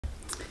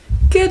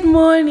Good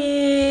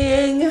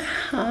morning.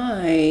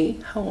 Hi,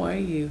 how are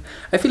you?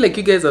 I feel like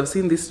you guys have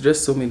seen this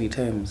dress so many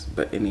times,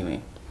 but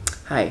anyway.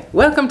 Hi,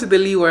 welcome to the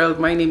Lee World.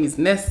 My name is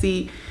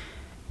Nessie,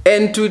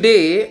 and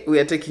today we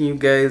are taking you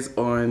guys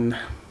on.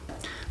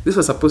 This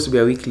was supposed to be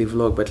a weekly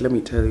vlog, but let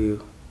me tell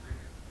you,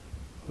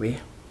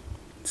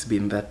 it's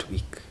been that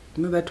week.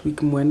 You know that week,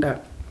 Mwenda.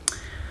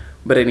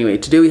 But anyway,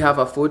 today we have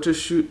a photo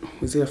shoot.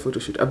 Is it a photo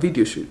shoot? A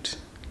video shoot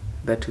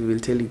that we will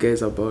tell you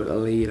guys about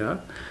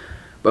later.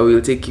 But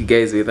we'll take you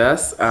guys with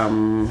us.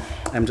 I'm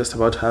just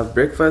about to have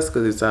breakfast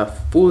because it's a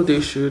full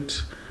day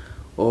shoot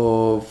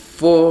of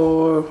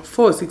four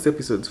or 6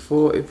 episodes.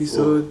 4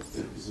 episodes.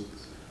 4 episodes.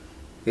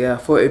 Yeah,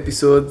 4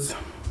 episodes.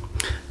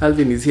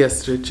 Alvin is here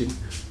stretching.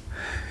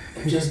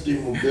 I'm just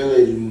doing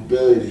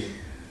mobility.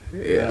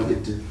 Yeah.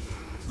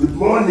 Good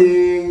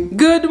morning.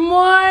 Good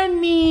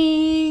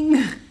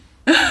morning.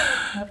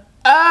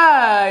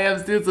 I am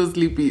still so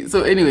sleepy.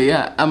 So anyway,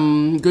 yeah,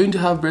 I'm going to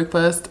have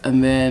breakfast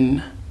and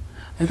then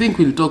I think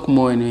we'll talk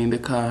more when we're in the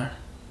car.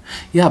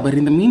 Yeah, but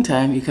in the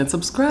meantime, you can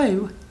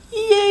subscribe.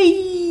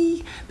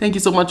 Yay! Thank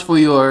you so much for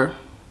your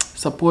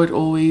support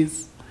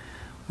always.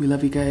 We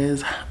love you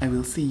guys. I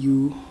will see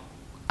you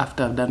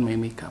after I've done my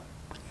makeup.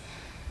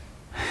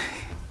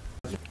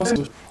 You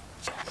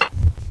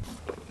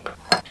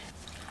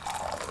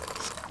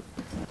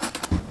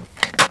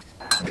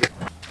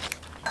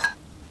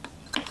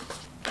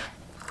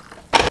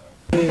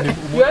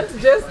want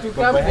just to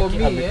come for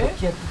me, eh?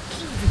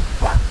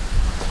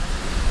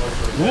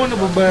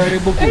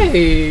 Hey!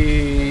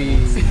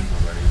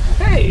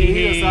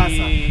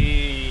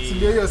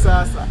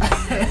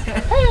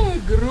 Hey,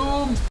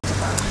 groom!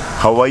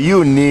 How are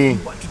you, Ni?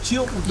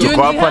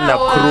 Tuko hapa na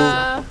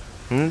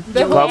crew.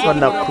 Tuko hapa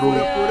na crew.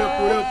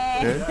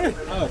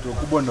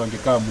 Tukubwa ndo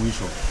angekaa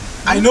mwisho.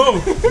 I know.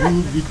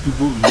 You big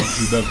people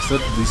should have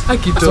set this.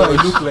 So I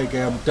look like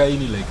I am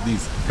tiny like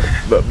this.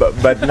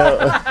 But now.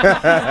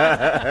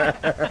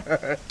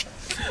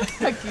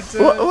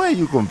 Why are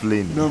you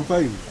complaining? No, I'm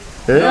fine.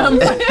 Yeah.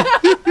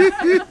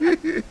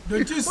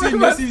 Don't you see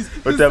Nessie's?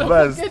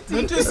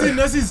 Don't you see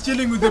Nessie's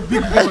chilling with the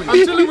big boys?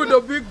 I'm chilling with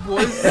the big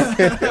boys.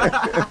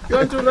 You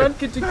want to run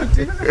kitty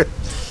kitty?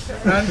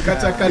 Run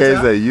kacha kacha.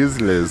 Guys are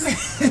useless.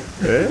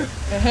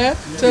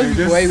 Tell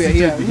people why we are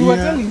here. We were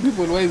telling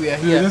people why we are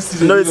here.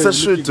 No, it's a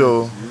shoot.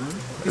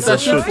 It's a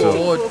shoot for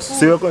what?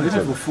 So we're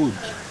waiting for food.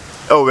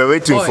 Oh, we're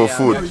waiting for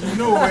food. You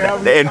know,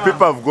 and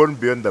people have gone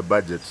beyond the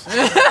budget.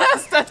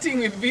 Starting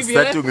with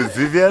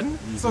Vivian.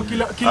 So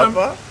kila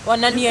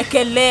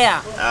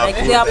wananiekelea like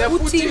they are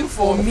putting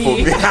for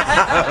me.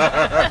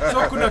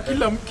 So kuna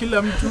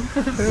kila mtu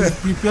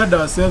we prepared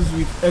ourselves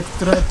with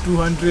extra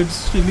 200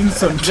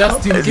 shillings on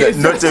just in case.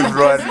 Not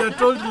everyone. We are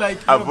told like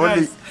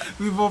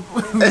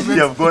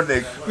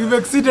we've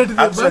exceeded the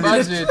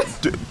budget.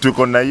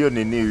 Tuko na hiyo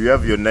nini, you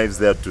have your knives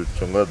there to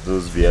chonga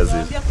those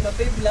viazi.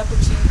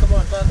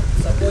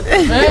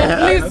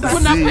 Please,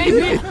 kuna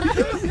baby.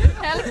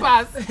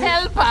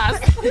 Help us.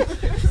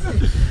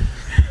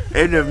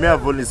 Anyway, me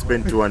have only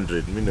spent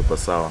 200. Me niko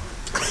sawa.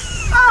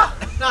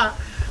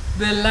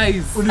 The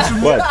lies.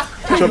 What?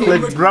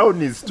 Chocolate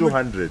brownies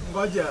 200.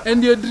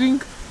 And your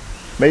drink?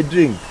 My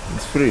drink,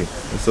 it's free.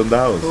 It's on the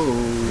house.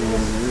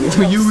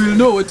 Oh. You will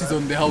know what is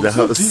on the house. The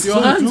house.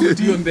 Your hands will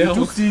be on the house.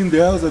 You took tea in the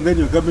house and then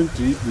you're coming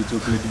to eat the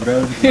chocolate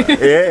brownie.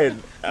 Yeah,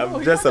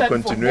 I'm just a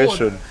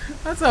continuation.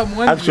 That's what I'm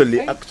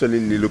wondering. Actually,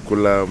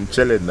 nilikula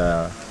mchele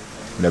na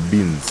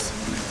beans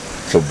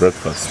for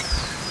breakfast.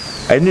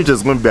 I knew it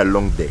was going to be a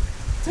long day.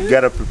 You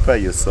gotta prepare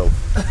yourself.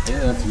 Yeah,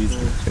 that's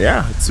wisdom.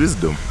 Yeah, it's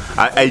wisdom.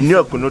 I knew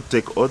I could not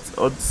take odds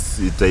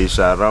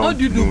itaisha around. How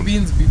do you do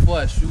beans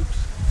before a shoot?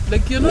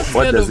 Like you're not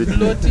scared of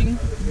bloating?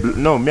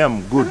 No, me,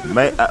 I'm good.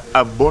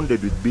 I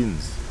bonded with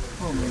beans.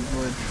 Oh my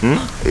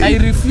god. I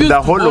refuse the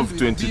to whole bond of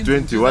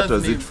 2020, with what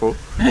was it for?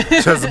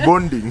 Just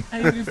bonding.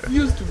 I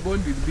refuse to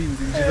bond with beans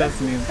in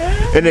Jesus' name.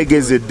 Anyway,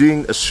 guys, you're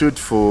doing a shoot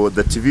for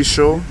the TV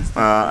show,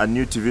 a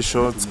new TV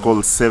show. It's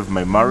called Save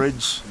My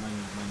Marriage.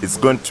 It's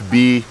going to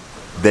be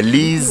the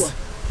Lees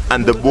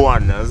and the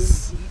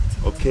Buanas.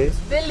 Okay?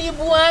 The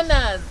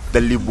Libuanas. The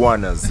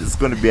Libuanas. It's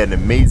going to be an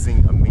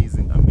amazing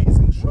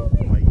show.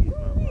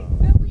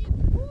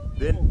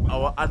 Then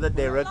our other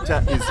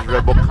director is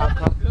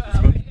Rebokaka. It's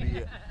going to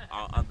be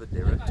our other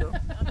director.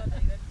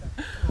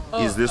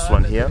 Is this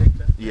one here?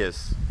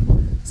 Yes.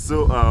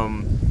 So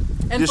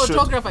and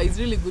photographer is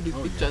really good with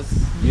pictures.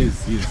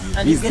 Yes.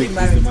 And he's getting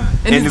married.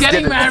 And he's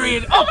getting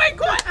married. Oh my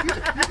god!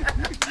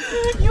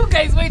 You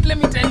guys, wait, let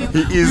me tell you.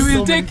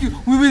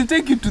 We will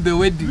take you to the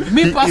wedding.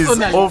 Me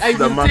personally, I will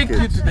take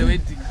you to the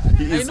wedding.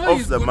 He is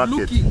off the market.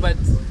 Looking, but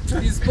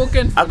he's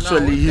spoken for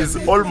actually, now. he's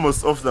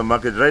almost off the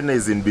market. Right now,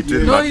 he's in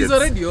between no, markets. He's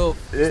already off.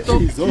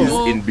 He's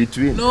in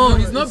between. No,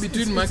 he's not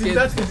between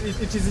markets.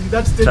 It is in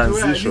that stage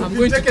transition. where I'm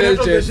going to tell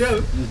Jeff.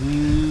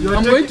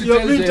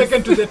 You're being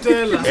taken to the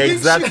tailor.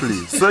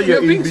 Exactly. So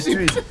you're in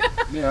between.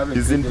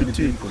 He's in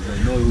between.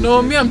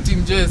 No, me, I'm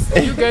Team Jess.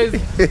 You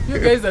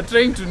guys are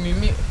trying to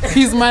nini.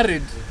 He's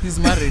married.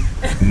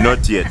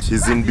 Not yet.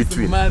 He's in He's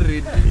between.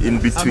 married. In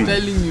between.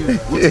 I'm telling you.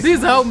 This is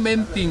how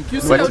men think.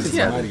 You see What out is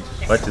here. married?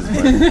 What is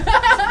married?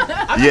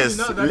 Yes,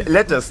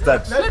 let us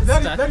start.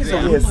 That is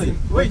a Yes. woman.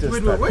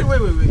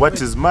 Wait.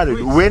 What is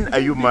married? When are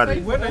you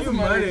married? When are you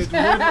married?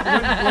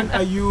 When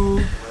are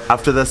you?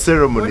 After the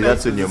ceremony,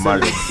 that's when you're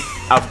married.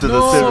 After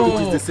the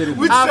ceremony.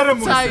 Which After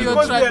ceremony? your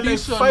Because there are like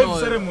traditional. 5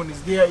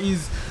 ceremonies. There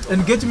is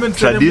engagement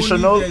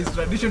Traditional? ceremony. There is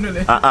traditional.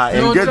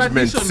 No, Engagement.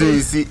 traditional.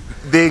 See,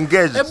 they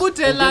engaged. Ebu,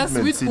 tell us,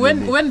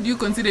 Engagement when do you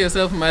consider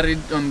yourself married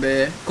on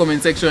the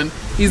comment section?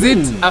 Is it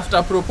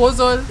after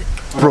proposal,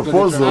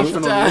 Proposal.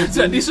 after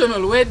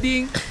traditional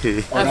wedding,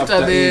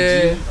 after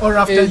the Or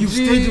after AG, you've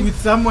stayed with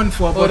someone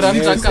for or about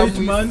after 6 to 8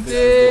 come months.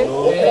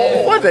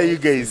 What are you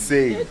guys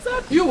saying?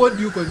 You, what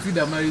do you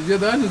consider marriage? You're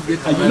the one who's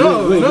getting married.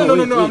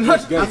 No, I'm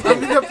not.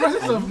 I'm in the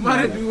process of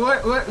marriage.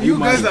 What you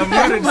guys are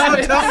married.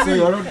 So tell me.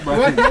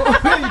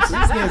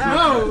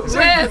 No,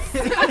 Yes.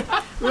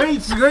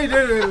 wait.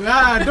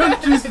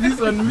 Don't twist this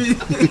on me.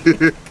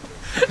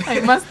 I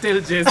must tell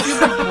Jess.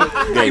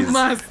 I Guys,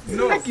 must.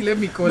 Lucky, let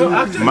me call No, you.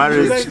 actually,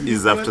 marriage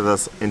is after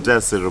the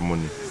entire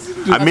ceremony.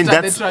 I mean,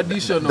 After the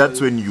traditional.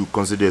 that's when you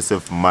consider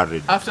yourself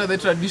married. After the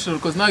traditional,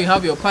 because now you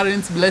have your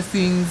parents'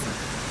 blessings,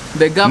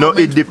 the No, government.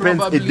 it depends.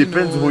 probably It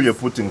depends who knows. you're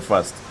putting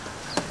first.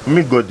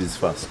 Me, God is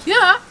first.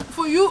 Yeah,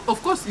 for you,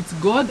 of course, it's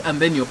God and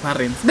then your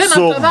parents. Then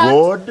So after that,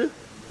 God,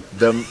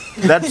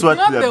 that's what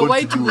not we are the going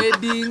white to do.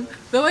 wedding.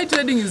 The white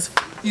wedding is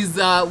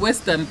a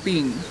Western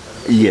thing.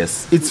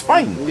 Yes, it's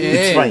fine.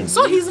 It's Yeah. fine.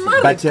 So he's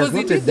married But he has because he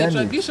not did the done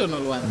it. traditional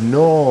one.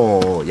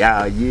 No,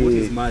 yeah.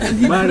 And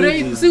he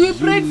prayed. See, we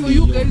prayed for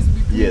you guys.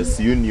 Yes,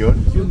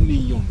 union.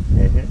 Union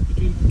Uh-huh.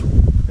 between two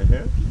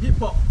Uh-huh.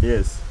 People.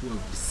 Yes. who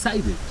have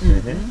decided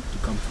Uh-huh. to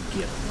come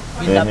together.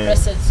 In the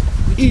presence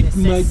of It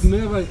witnesses.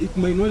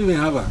 might not even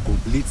have a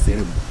complete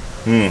ceremony.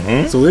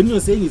 Mm-hmm. So when you're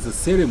saying it's a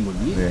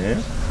ceremony,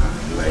 Uh-huh.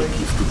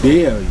 like if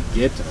today you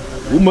get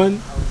a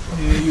woman,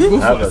 You go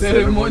Have for a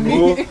ceremony.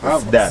 go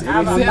have Done.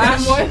 Ceremony.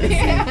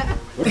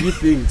 what do you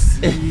think? This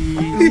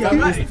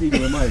thing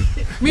we're married.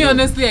 Me,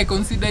 honestly, I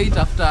consider it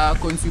after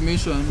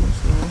consummation.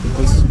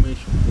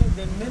 Consummation.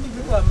 Many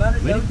people are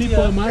married. Many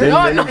people are married. Then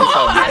No, many no. people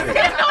are married.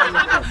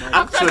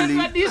 After the Actually,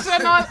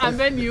 traditional, and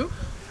then you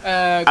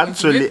Actually,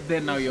 consummate,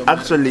 then now you're married.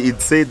 actually,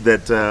 it said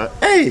that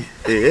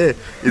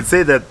it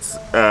said that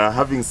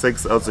having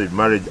sex outside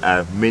marriage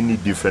are many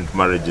different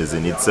marriages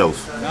in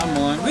itself. Come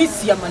on. We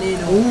see a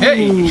maneno.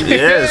 Hey.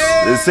 Yes,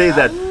 they say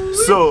that.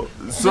 So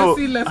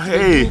Jesse left the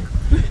hey.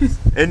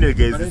 Anyway,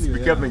 guys, it's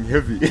becoming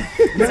heavy.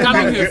 It's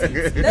coming heavy.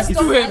 It's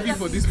too heavy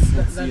for this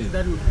people.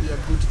 That would be a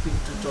good thing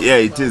to talk Yeah,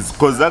 it is,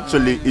 because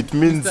actually it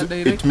means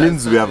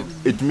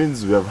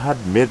Mr. we have had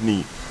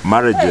many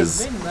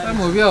marriages.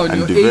 Some of you are on And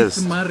your diverse.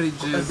 8th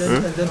marriages.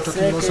 And then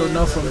talking also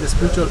now from the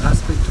spiritual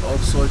aspect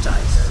of soul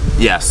ties.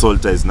 Yeah,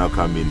 Salta is now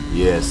coming.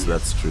 Yes,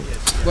 that's true.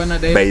 Bwana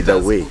By the director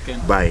has way, spoken.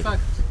 bye. In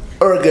fact,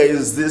 Alright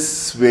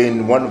guys, we're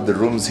in one of the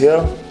rooms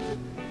here.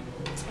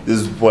 This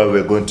is where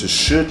we're going to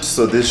shoot.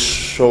 So this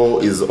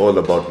show is all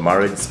about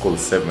marriage. It's called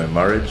Save My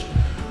Marriage.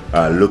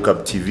 Look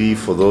up TV.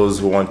 For those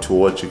who want to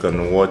watch, you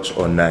can watch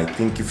on, I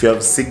think if you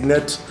have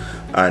Signet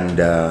and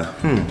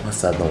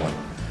what's the other one?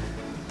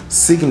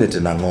 Signet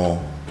and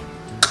Ango.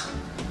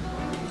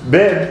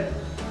 Babe,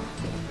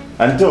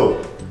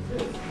 Anto,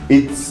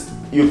 it's,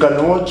 you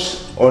can watch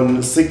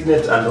on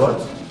Signet and what?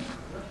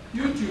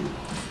 YouTube.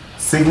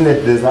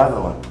 Signet, there's another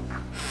one.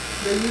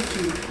 The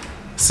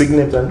YouTube.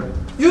 Signet and?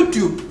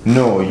 YouTube.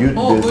 No, you.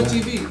 Oh, there's Go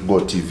a- TV. Go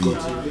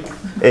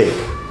TV. Hey,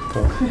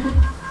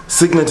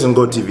 Signet and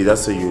Go TV.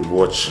 That's where you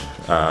watch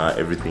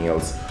everything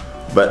else.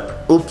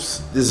 But oops,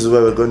 this is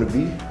where we're going to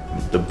be.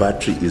 The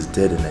battery is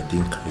dead, and I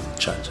didn't carry the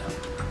charger.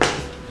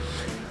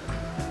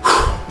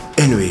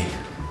 Anyway,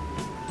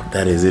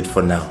 that is it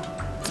for now.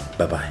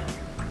 Bye bye,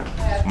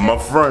 my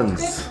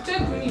friends.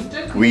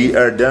 We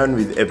are done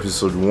with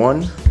episode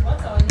 1.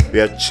 We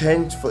are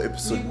changed for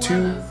episode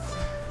 2.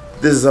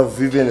 This is how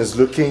Vivian is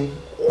looking.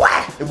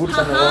 Ebu,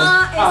 turn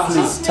around.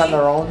 Please turn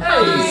around.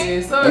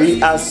 Hey, sorry.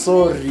 We are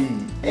sorry.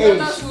 You're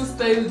not too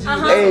styled, G.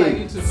 That's what I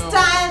need to know.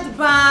 Styled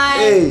by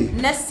Hey.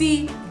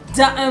 Nessie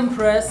the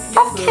Empress.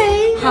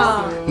 Okay.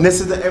 Ha.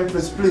 Nessie the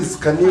Empress, please,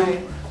 can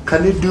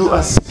you do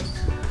us?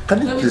 Can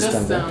you Let me please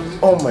just, stand up?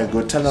 Oh my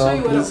God, turn Show around,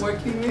 you what I'm please.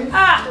 working with.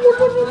 Ah,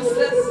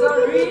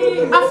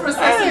 sorry. Afro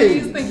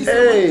accessories, thank you so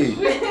Hey,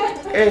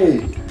 much.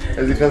 hey.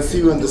 As you can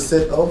see, we're on the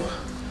set of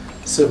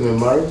Save My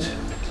Marriage.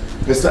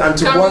 Mr. Coming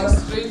Antibuana,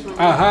 straight from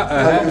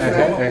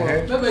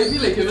Uh-huh. No, but I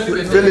feel like you're not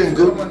even Feeling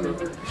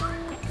good?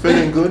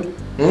 Feeling good?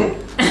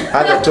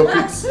 Other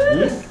topics?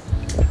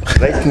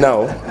 Right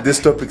now, these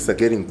topics are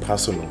getting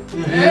personal.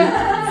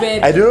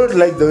 Very. I do not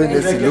like the way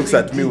Nessie looks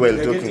at me while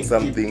talking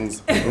some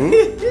things.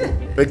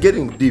 We're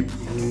getting deep.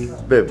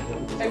 Babe.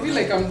 I feel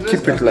like I'm dressed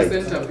Keep it like a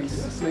light.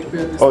 centerpiece. Like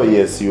we're this Oh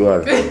yes, you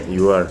are.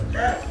 You are.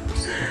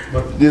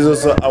 This is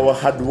also our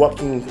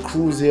hard-working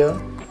crews here.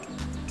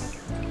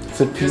 It's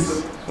a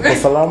peace. Uko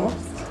salama?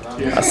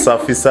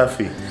 Asafi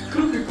safi.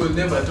 people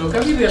never talk.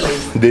 Have you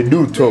realized? They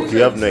do talk, you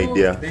have no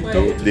idea.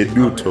 They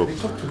do talk.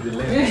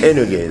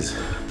 Anyway, guys,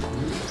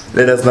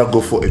 let us now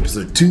go for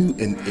episode 2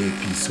 and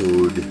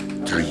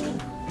episode 3.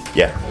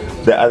 Yeah,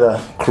 the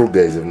other crew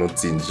guys have not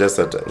seen. It's just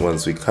that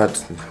once we cut,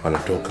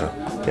 wanatoka.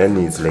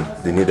 Yani it's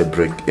like they need a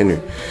break.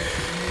 Anyway,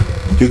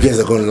 you guys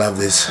are gonna love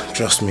this.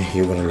 Trust me,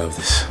 you're gonna love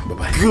this. Bye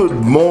bye. Good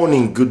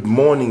morning, good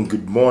morning,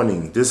 good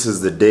morning. This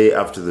is the day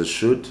after the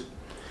shoot,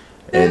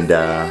 and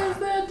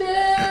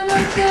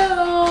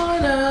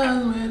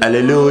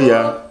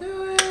hallelujah.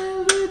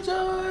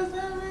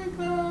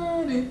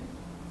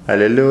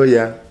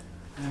 Hallelujah.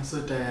 I'm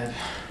so tired.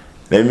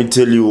 Let me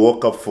tell you,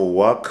 woke up for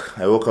work.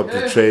 I woke up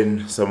to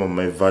train some of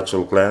my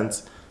virtual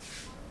clients,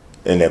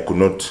 and I could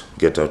not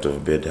get out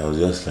of bed. I was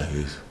just like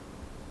this.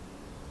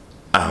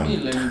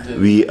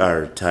 We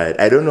are tired.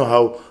 I don't know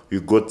how we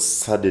got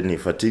suddenly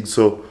fatigued.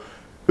 So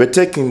we're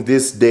taking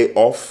this day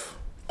off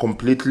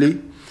completely.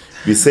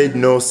 We said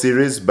no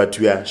series, but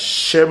we are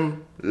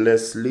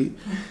shamelessly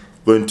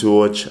going to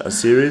watch a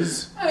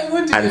series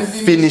and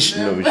finish.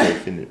 No, we shall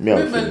finish. Me,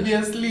 I'll finish. Be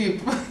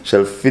asleep.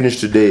 Shall finish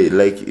today.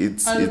 Like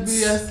I'll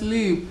be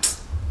asleep.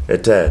 You're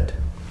tired.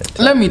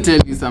 Let me tell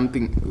you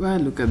something. Well,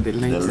 look at the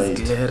light. The light.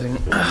 It's glaring.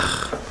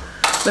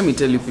 Let me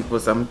tell you people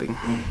something.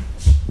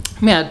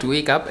 Me, I had to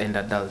wake up and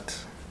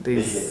adult.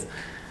 There's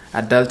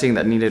adulting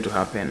that needed to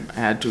happen. I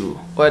had to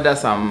order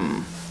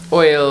some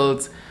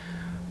oils,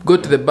 go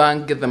to the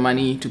bank, get the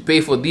money to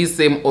pay for these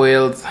same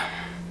oils.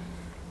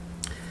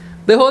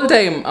 The whole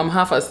time I'm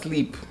half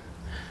asleep.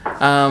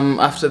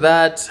 After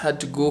that, had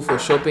to go for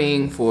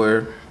shopping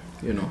for,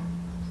 you know,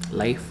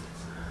 life.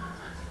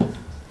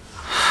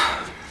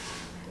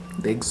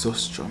 The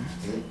exhaustion.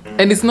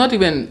 And it's not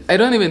even, I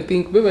don't even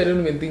think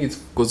it's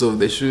because of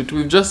the shoot.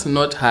 We've just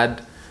not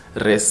had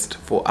rest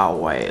for a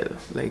while.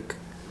 Like,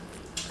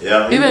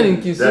 Yeah, even in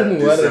Kisumu,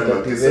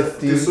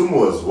 Kisumu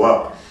was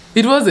work.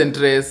 it wasn't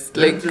rest.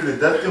 Like, Actually,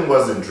 that thing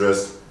wasn't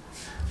rest.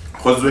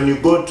 Because when you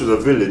go to the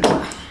village,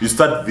 you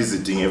start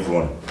visiting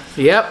everyone.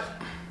 yep.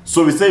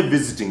 So we say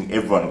visiting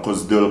everyone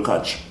because they'll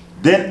catch.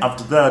 Then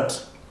after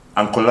that,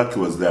 Uncle Lucky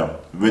was there.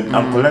 With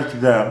Uncle Lucky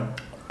there,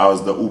 I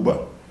was the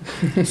Uber.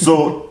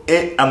 So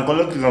Uncle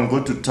Lucky can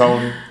go to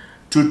town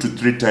 2 to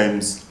 3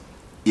 times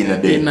in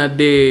a day. In a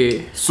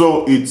day.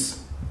 So it's,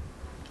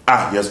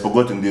 he has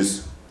forgotten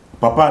this.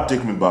 Papa,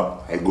 take me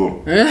back. I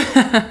go.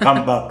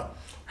 Come back.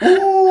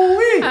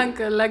 Ooh-wee.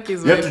 Uncle Lucky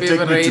is You my have to take me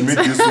favorite. to meet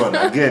this one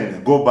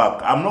again. Go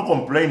back. I'm not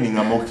complaining.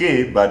 I'm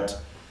okay, but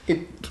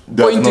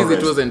there's Point no is, it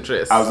rest. wasn't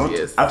rest. I was not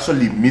yes.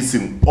 actually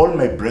missing all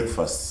my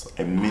breakfasts.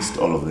 I missed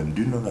all of them.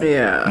 Do you know that?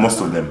 Yeah. Most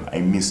of them I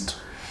missed.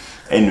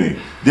 Anyway,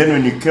 then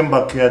when you came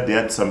back here, they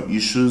had some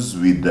issues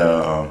with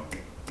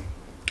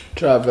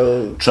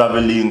Travel.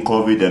 traveling,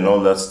 COVID, and all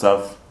that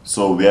stuff.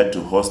 So we had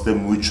to host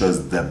them, which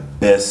was the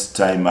best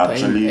time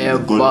actually. We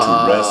got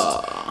to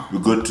rest, we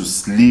got to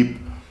sleep,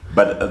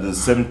 but at the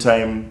same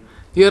time,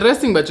 You're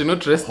resting, but you're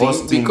not resting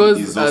hosting because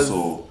is as,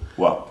 also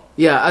work.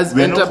 yeah, as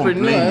We're not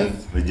entrepreneurs,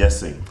 complaining, we're just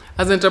saying.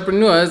 as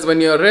entrepreneurs, when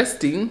you're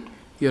resting,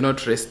 you're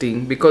not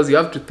resting because you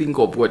have to think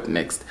of what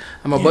next.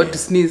 I'm about to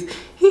sneeze.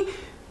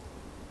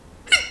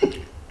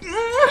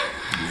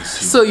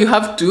 So you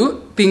have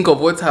to think of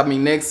what's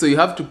happening next. So you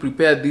have to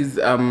prepare these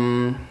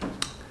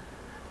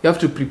you have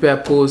to prepare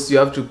posts, you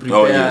have to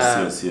prepare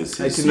yes. Your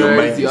itineraries,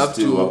 mind you is have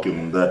still to working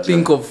on that.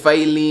 think of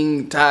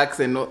filing tax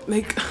and all,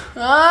 like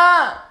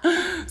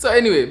so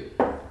anyway,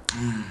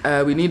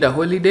 we need a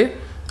holiday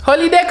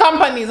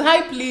companies,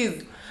 hi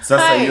please.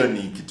 Sasa Hi. hiyo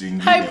ni kitu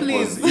ingine. Hi,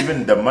 please. Because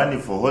even the money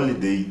for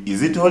holiday,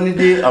 is it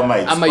holiday? Am I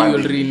Ama you'll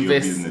expanding your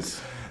reinvest.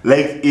 business?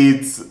 Like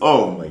it's,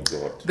 oh my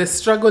God. The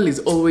struggle is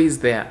always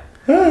there.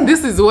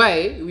 This is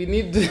why we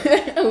need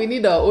we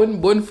need our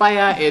own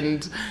bonfire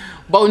and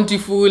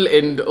Bountiful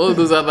and all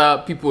those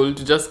other people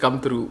to just come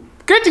through.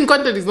 Creating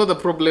content is not the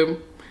problem.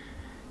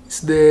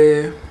 It's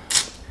the,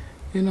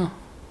 you know,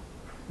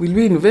 will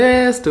we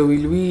invest or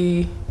will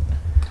we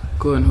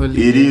go on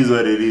holiday? It is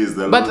what it is.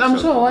 But I'm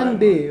sure one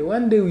day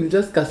we'll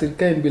just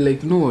kasirika and be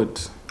like, no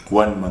what?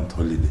 1 month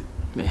holiday.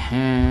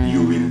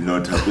 You will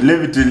not have.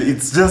 Let me tell you,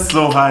 it's just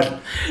so hard.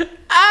 If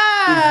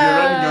you're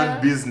running your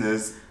own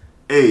business,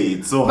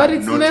 it's so But hard.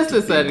 it's not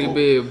necessary, to think of.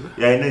 babe.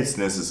 Yeah, I know it's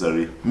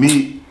necessary.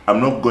 Me, I'm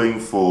not going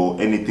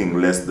for anything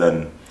less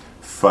than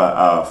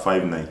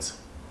 5 nights.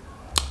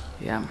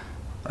 Yeah.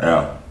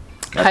 Yeah.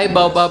 Hi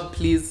Baobab,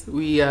 please.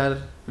 We are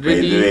By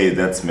ready. the way,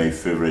 that's my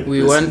favorite.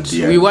 We person, want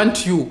dear. we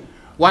want you.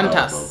 Want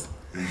Baobab. us.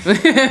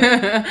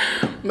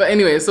 But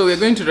anyway, so we're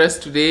going to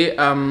rest today.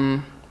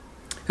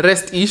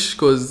 Rest-ish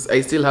because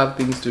I still have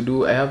things to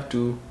do.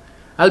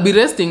 I'll be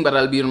resting, but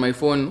I'll be on my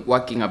phone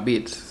working a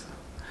bit.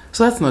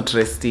 So that's not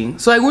resting.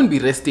 So I won't be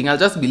resting. I'll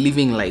just be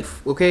living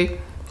life, okay?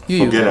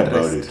 You Forget can about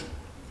rest. it.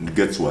 It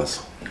gets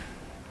worse.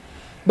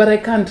 But I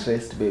can't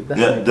rest, babe.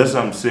 That's Yeah, my that's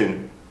what I'm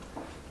saying.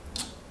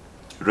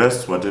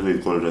 Rest, whatever you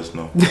call rest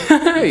now.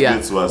 yeah.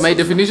 gets worse My as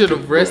definition you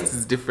of keep rest going.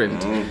 is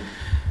different. As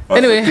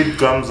Anyway. the kid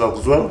comes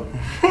as well.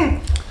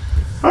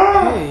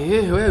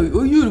 Hey,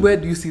 where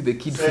do you see the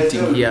kid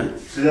fitting here?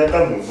 See, they're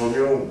coming from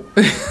your home.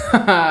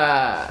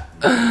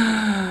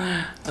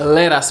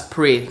 let us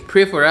pray.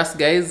 Pray for us,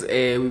 guys.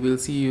 We will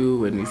see you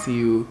when we see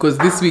you. Because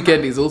this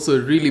weekend is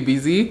also really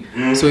busy.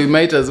 So we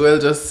might as well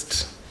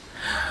just...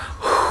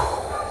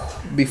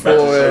 before...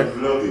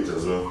 vlog it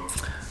as well.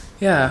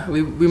 Yeah,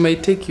 we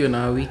might take you on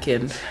our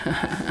weekend.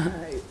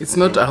 It's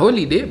not a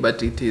holiday,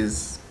 but it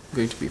is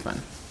going to be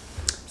fun.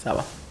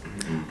 Sawa.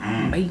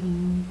 Bye.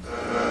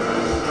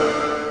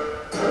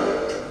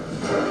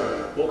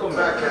 Welcome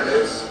back,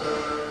 candidates.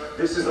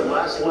 This is the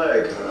last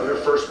leg of your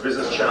first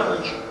business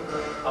challenge.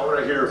 I want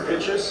to hear your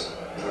pitches.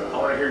 I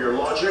want to hear your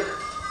logic,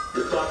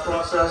 your thought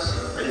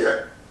process, and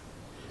your...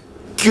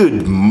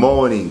 Good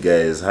morning,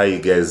 guys. How you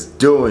guys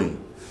doing?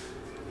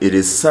 It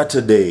is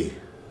Saturday.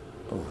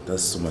 Oh,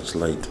 that's so much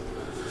light.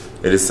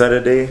 It is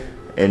Saturday,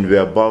 and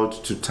we're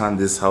about to turn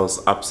this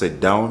house upside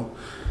down.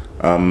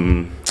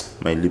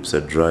 My lips are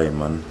dry,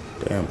 man.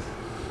 Damn.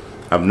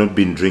 I've not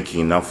been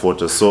drinking enough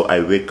water, so I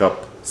wake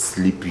up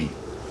sleepy.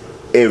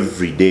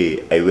 Every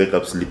day I wake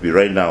up sleepy.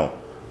 Right now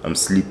I'm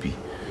sleepy.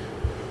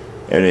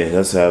 Anyway,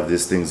 that's why I have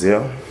these things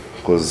here,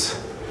 because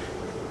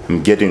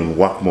I'm getting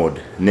work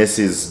mode.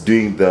 Nessie is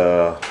doing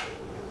the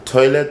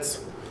toilets.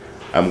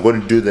 I'm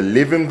going to do the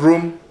living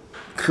room,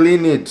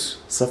 clean it,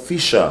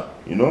 sufficient,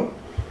 you know.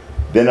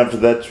 Then after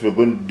that we're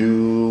going to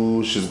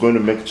do, she's going to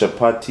make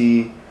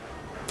chapati,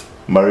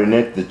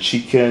 marinate the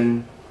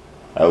chicken.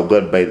 I'll go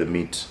and buy the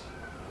meat,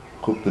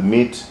 cook the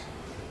meat.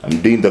 I'm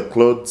doing the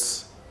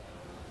clothes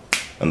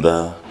and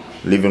the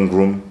living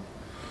room,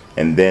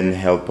 and then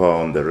help her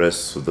on the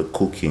rest of the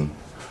cooking.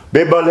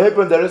 Babe, I'll help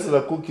you on the rest of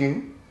the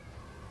cooking.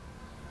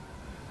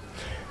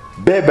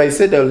 Babe, I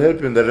said I'll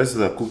help you on the rest of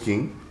the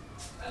cooking.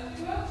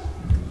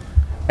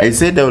 I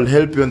said I will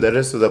help you on the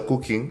rest of the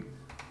cooking.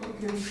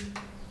 Okay.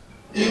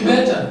 You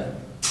better.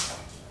 I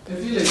feel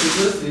like you're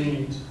just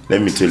saying it.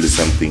 Let me tell you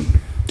something.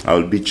 I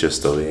will beat your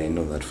story. I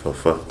know that for a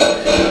fact.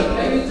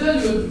 I will tell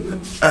you.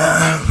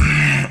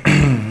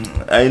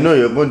 I know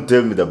you're going to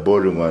tell me the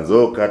boring ones.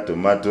 Oh, cut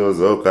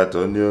tomatoes. Oh, cut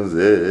onions.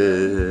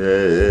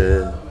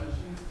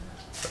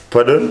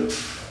 Pardon?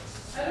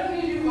 I don't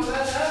need you for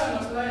that. I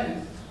have an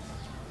appliance.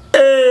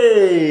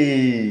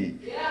 Hey!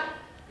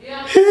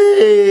 Yeah.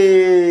 Hey!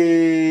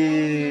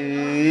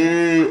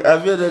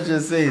 Have you heard what you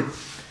said?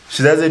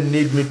 She doesn't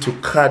need me to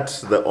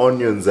cut the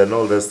onions and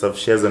all that stuff.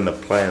 She has an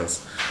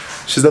appliance.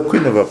 She's the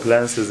queen of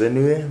appliances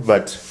anyway,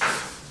 but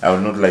I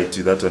will not lie to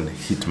you. That one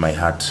hit my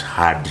heart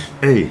hard.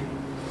 Hey!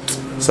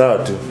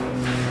 Sawa too.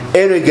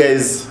 Anyway,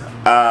 guys,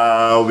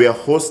 we are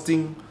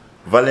hosting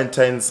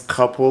Valentine's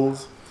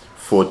couples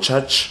for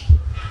church.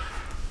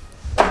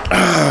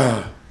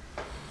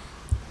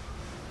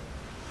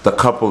 The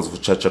couples for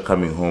church are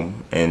coming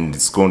home, and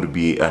it's going to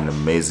be an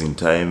amazing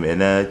time,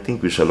 and I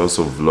think we shall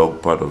also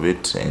vlog part of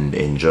it and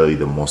enjoy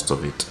the most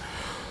of it.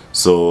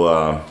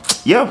 So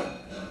yeah,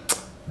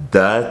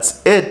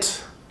 that's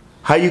it.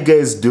 How you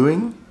guys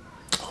doing?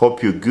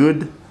 Hope you're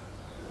good.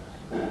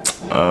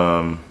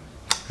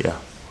 Yeah,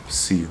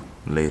 see you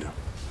later.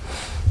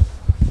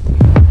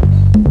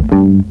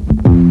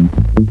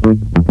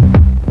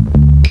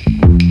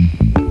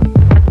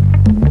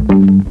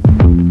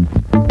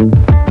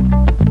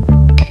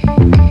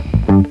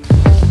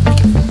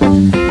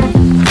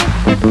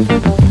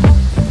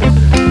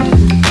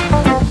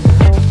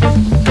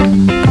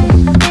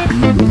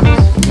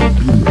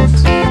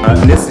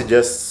 Nessie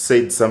just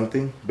said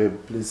something. Babe,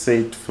 please say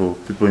it for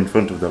people in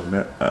front of the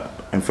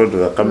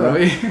camera.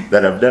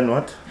 That I've done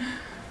what?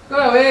 Go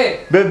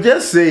away. Babe,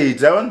 just say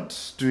it. I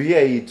want to hear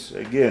it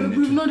again. But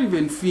we've not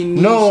even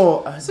finished.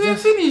 No. So you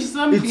finished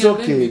something. It's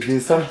okay.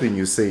 There's something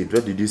you said.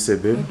 What did you say,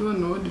 babe? I don't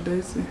know. What did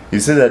I say? You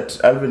said that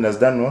Alvin has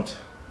done what?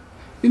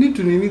 You need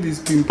to name these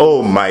pimples.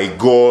 Oh my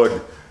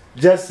God.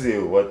 Just say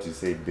what you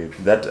said, babe.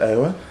 That I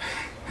what?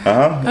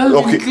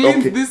 Alvin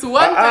cleaned this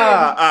one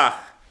time.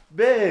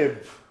 Babe.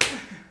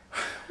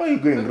 Why are you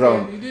going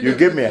round? you You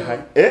gave me a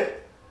high. Eh?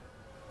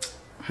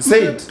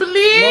 Say it.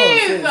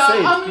 Please. No,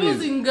 I'm please.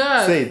 losing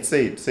gas. Say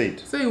it.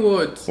 Say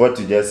what? What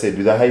you just said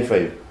with a high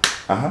five.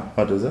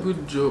 What was that?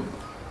 Good job.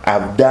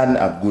 I've done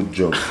a good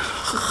job.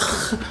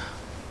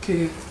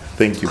 Okay.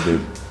 Thank you,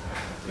 babe.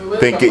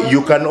 Thank you.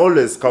 You can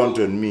always count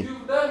on me.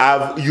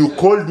 You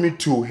called me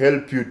to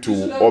help you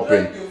to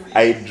open.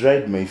 I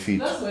dried my feet.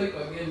 That's why you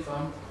can get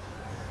fam.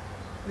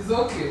 It's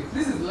okay.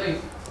 This is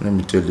life. Let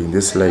me tell you, in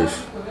this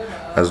life,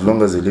 as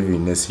long as you live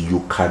in this,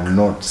 you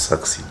cannot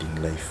succeed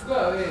in life. Go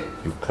away.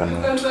 You You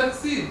cannot. can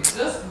succeed.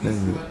 Just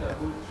this matter.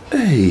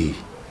 Hey,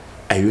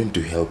 I went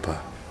to help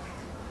her.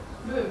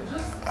 Babe,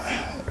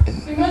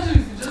 just imagine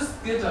if you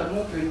just get an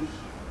open.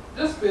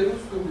 Just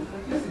peruse comment.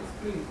 At least it's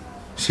clean.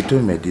 She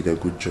told me I did a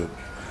good job.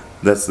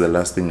 That's the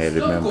last thing I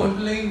Stop remember.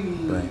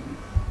 complaining. Right.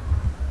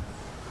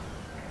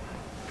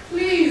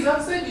 Please,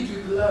 I've said it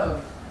with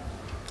love.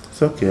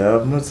 It's okay, I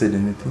have not said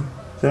anything.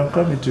 So I'm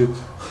coming to.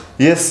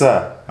 Yes,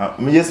 sir.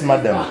 Yes,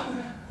 madam.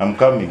 I'm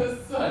coming.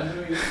 That's so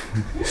annoying.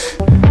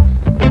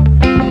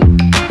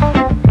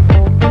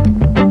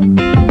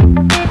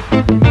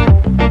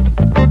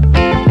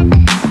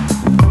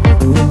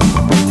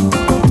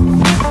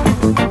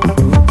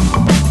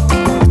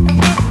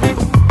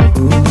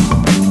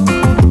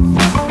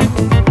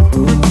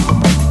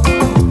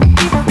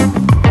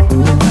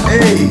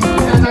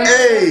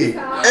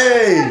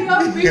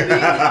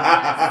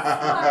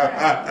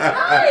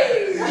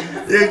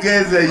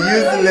 guys are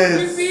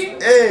useless.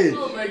 Hey,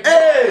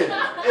 hey,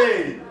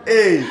 hey,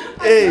 hey,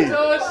 hey,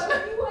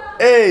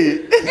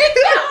 hey.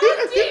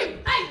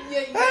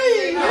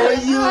 Hey, how are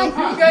you?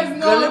 You guys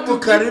know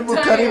Karibu.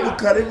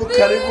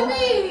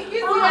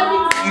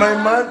 My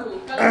man.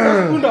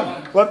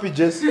 Wapi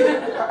Jess?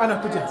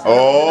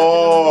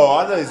 Oh,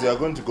 otherwise you are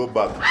going to go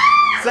back.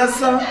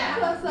 Sasa,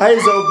 how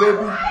is our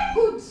baby?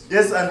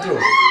 Yes, Anto.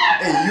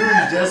 Hey, you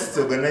just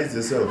organize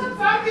yourself.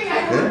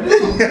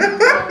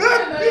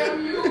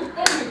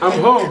 I'm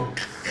home.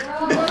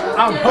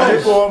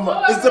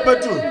 It's the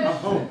batu. I'm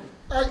home.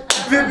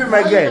 Baby,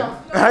 my guy.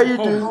 How you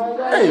doing?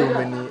 Hey,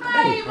 Umani.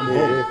 Hey.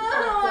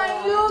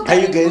 How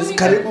you guys?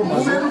 Karibu,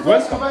 man.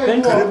 Welcome.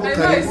 Thank you.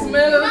 I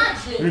smell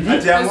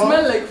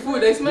like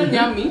food. I smell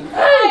yummy.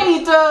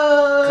 Hey,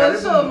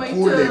 Karibu,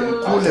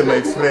 Kule,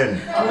 my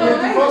friend.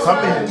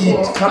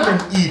 Come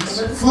and eat.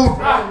 Food.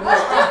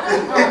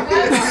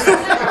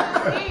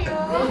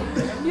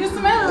 You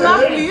smell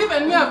lovely.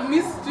 Even me, I've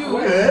missed you.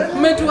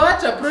 Met to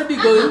watch a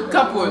prodigal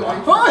couple.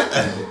 I'm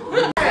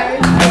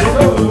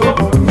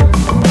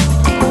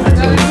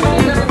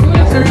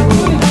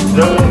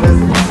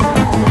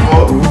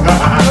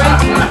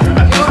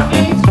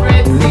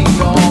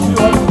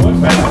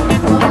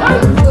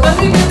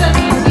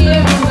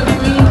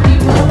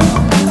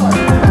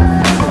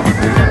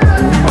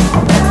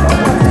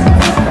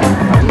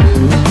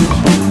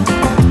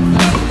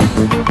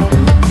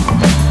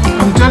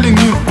telling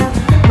you.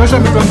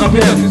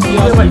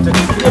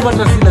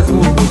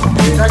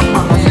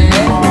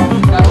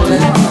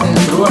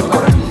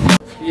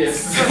 Yes.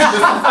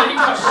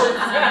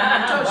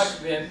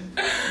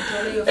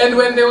 And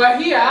when they were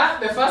here,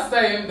 the first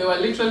time, there were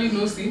literally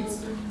no seats.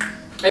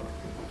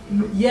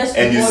 Yes.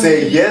 And you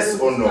say yes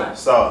or no,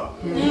 sir.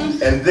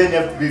 And then you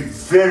have to be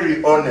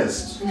very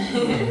honest.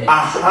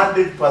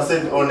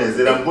 100% honest.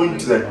 And I'm going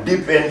to the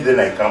deep end, then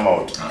I come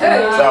out. So,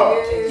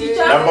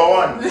 number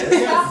one.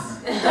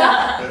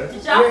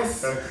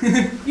 Yes.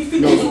 If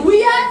it is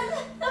weird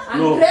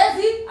and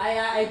crazy,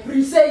 I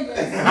pre-say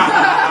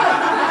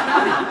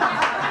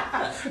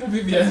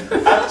yes.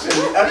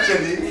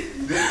 Actually,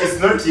 it's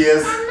not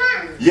yes.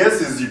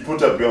 Yes is you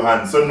put up your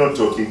hand, so not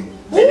talking.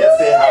 And just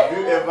say, have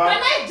you ever?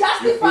 Can I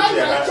justify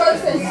my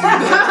choices? I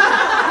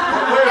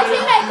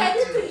feel like I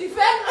need to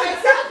defend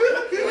myself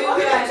of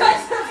the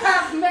choices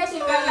I've made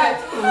in my life.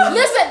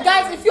 Listen,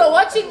 guys, if you're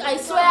watching, I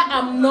swear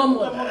I'm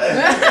normal.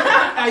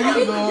 Are you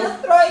You go?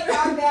 just throw it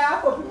out there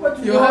for people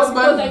to Your know.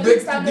 husband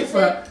begs to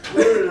differ.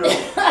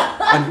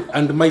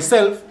 And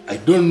myself, I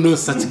don't know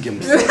such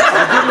games. I don't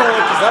know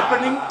what is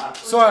happening,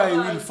 so I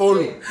will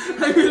follow.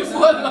 I will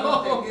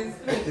follow.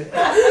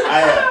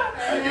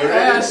 You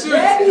ready? Shoot.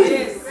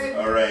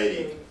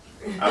 Alrighty.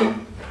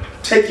 I'm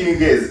taking you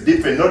guys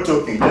deep and not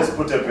talking. Just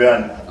put up your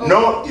hand.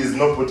 No is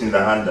not putting the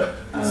hand up.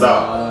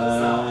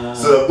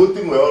 So the good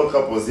thing we're all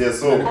couples here,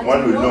 so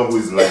one will know who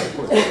is lying.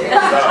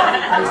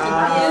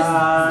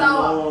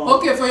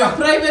 Okay, for your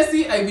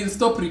privacy, I will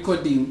stop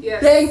recording.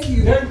 Yes. Thank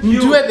you.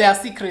 Enjoy their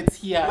secrets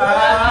here.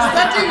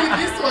 Starting with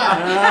this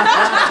one.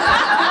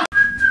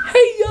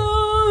 Hey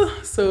y'all!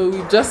 So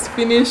we just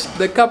finished.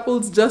 The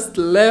couples just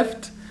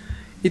left.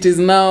 It is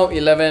now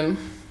 11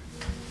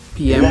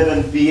 p.m.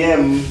 11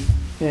 p.m.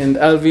 and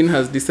Alvin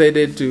has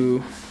decided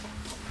to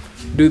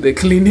do the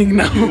cleaning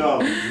now.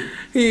 No.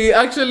 He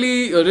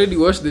actually already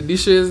washed the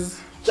dishes.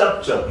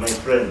 Chop chop, my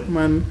friend.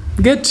 Man,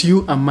 get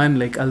you a man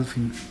like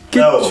Alvin.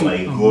 Get Oh you my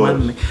a God.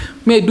 man like.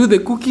 Me, I do the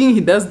cooking,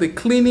 he does the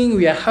cleaning.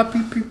 We are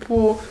happy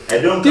people. I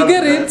don't You come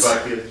get to it?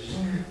 that package.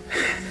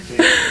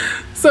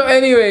 So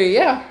anyway,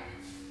 yeah,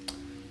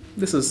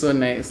 this was so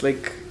nice.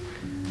 Like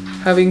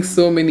having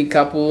so many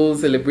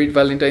couples celebrate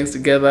Valentine's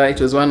together. It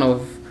was one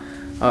of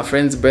our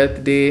friend's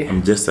birthday.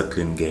 I'm just a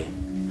clean guy.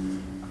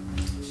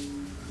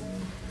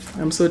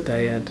 I'm so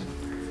tired.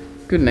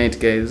 Good night,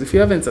 guys. If you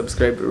haven't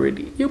subscribed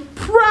already, you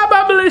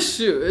probably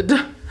should.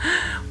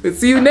 We'll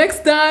see you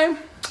next time.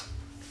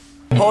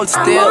 Hold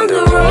still. I'm on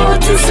the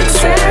road to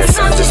success,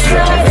 I'm just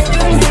driving.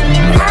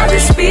 At the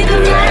speed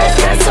of life,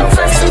 that's how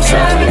fast I'm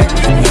traveling.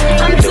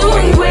 I'm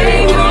doing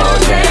way more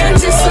than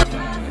just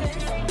surviving.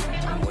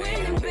 I'm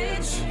winning,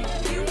 bitch.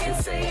 You can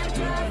say I'm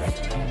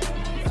driving.